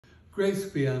Grace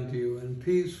be unto you and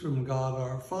peace from God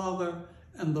our Father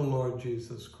and the Lord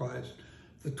Jesus Christ.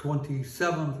 The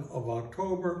 27th of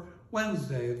October,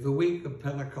 Wednesday of the week of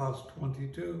Pentecost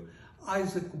 22,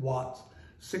 Isaac Watts,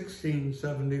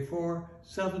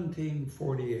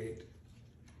 1674-1748.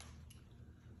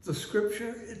 The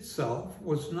scripture itself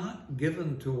was not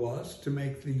given to us to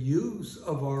make the use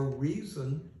of our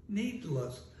reason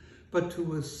needless, but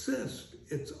to assist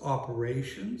its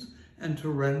operations and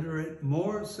to render it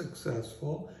more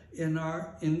successful in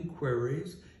our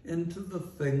inquiries into the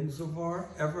things of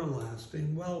our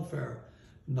everlasting welfare.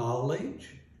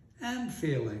 Knowledge and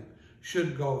feeling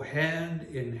should go hand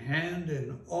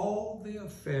in all the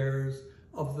affairs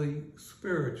of the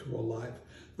spiritual life.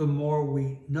 The more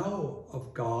we know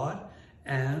of God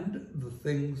and the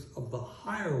things of the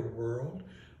higher world,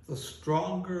 the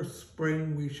stronger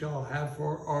spring we shall have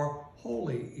for our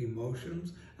holy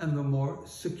emotions, and the more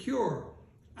secure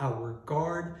our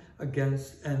guard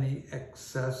against any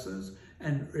excesses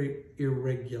and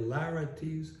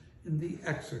irregularities in the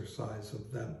exercise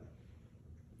of them.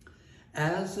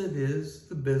 As it is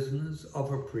the business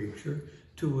of a preacher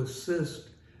to assist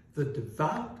the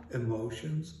devout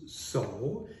emotions,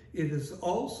 so it is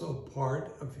also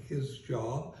part of his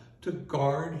job to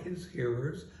guard his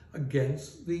hearers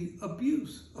against the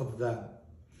abuse of them.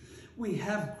 We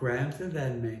have granted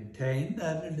and maintained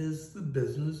that it is the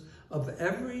business of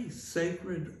every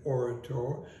sacred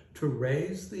orator to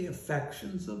raise the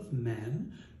affections of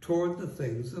men toward the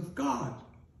things of God.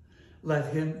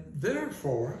 Let him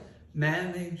therefore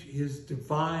manage his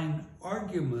divine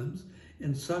arguments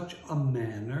in such a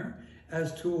manner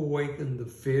as to awaken the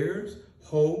fears,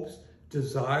 hopes,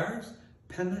 desires,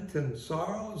 penitent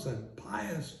sorrows, and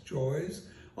pious joys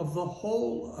of the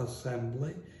whole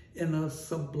assembly in a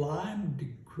sublime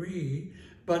degree,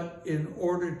 but in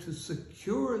order to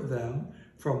secure them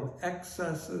from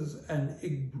excesses and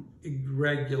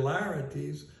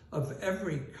irregularities of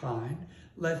every kind,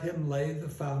 let him lay the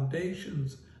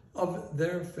foundations of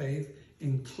their faith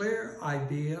in clear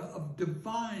idea of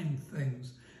divine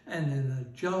things and in a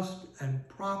just and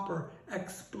proper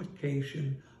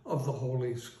explication of the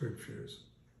Holy Scriptures.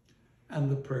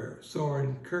 And the prayer,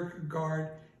 Soren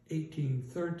Kierkegaard,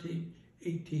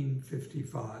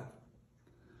 1855.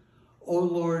 O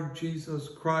Lord Jesus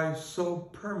Christ, so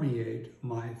permeate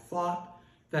my thought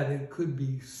that it could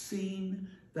be seen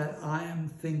that I am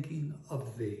thinking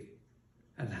of thee.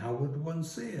 And how would one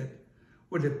see it?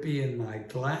 Would it be in my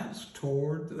glance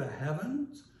toward the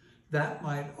heavens? That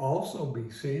might also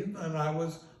be seen that I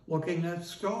was looking at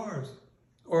stars,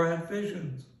 or at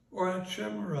visions, or at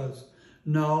chimeras.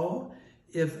 No,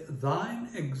 if thine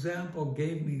example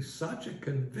gave me such a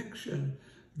conviction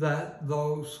that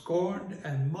though scorned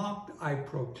and mocked, I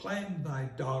proclaimed thy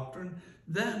doctrine,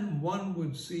 then one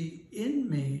would see in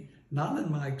me, not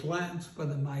in my glance, but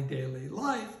in my daily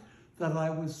life, that I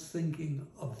was thinking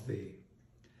of thee.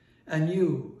 And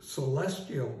you,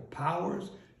 celestial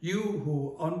powers, you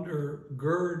who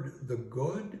undergird the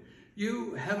good,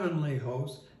 you heavenly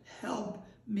hosts, help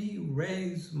me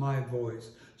raise my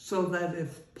voice, so that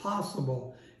if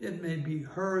possible, it may be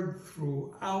heard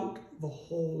throughout the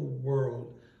whole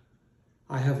world.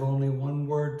 I have only one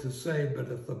word to say,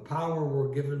 but if the power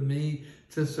were given me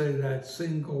to say that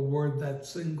single word, that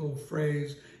single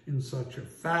phrase in such a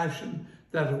fashion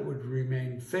that it would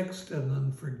remain fixed and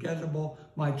unforgettable,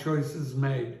 my choice is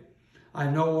made. I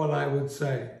know what I would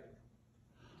say.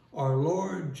 Our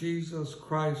Lord Jesus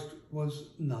Christ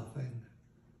was nothing.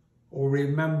 Oh,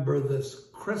 remember this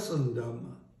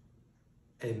Christendom.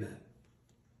 Amen.